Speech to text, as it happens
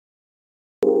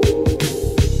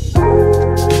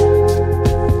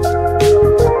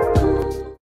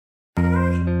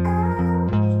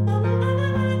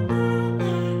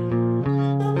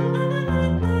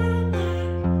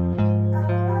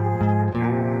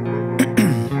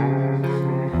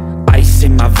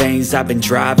veins, I've been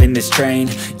driving this train.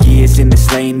 Years in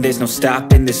this lane, there's no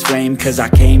stopping this flame. Cause I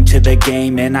came to the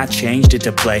game and I changed it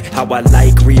to play how I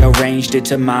like, rearranged it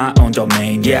to my own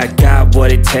domain. Yeah, I got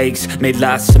what it takes, made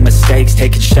lots of mistakes,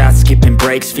 taking shots, skipping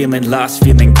breaks, feeling lost,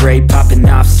 feeling great, popping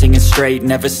off, singing straight,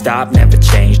 never stopped, never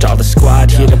changed. All the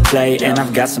squad here to play, and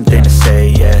I've got something to say,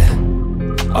 yeah.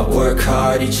 I work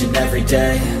hard each and every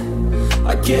day,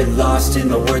 I get lost in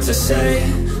the words I say.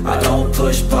 I don't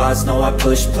push pause, no I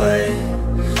push play.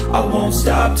 I won't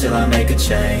stop till I make a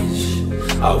change.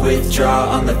 I withdraw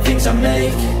on the things I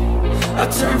make. I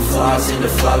turn flaws into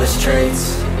flawless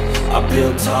traits. I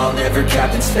build tall, never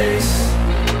capped in space.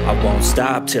 I won't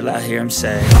stop till I hear him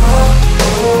say, oh,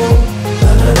 oh,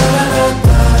 la, la, la, la,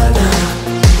 la,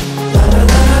 la, la, la,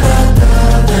 la, la,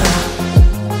 la, la.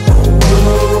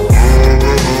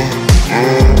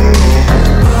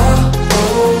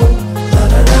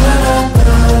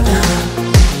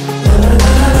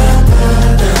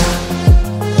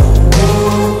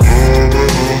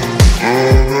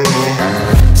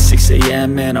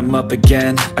 And I'm up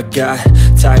again. I got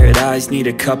tired eyes, need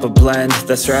a cup of blend.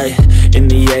 That's right, in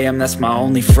the AM, that's my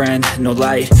only friend. No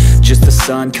light, just the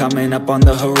sun coming up on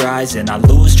the horizon. I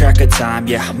lose track of time,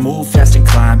 yeah, I move fast and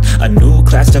climb a new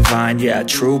class divine, yeah,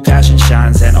 true passion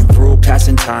shines. And I'm through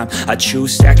passing time, I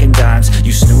choose stacking dimes.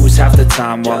 You snooze half the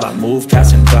time while I move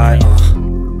passing by.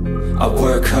 I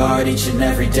work hard each and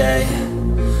every day,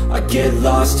 I get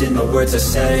lost in the words I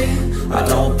say. I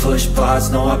don't push pause,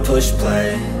 no I push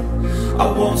play. I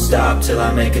won't stop till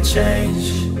I make a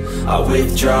change. I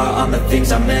withdraw on the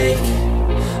things I make.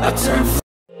 I turn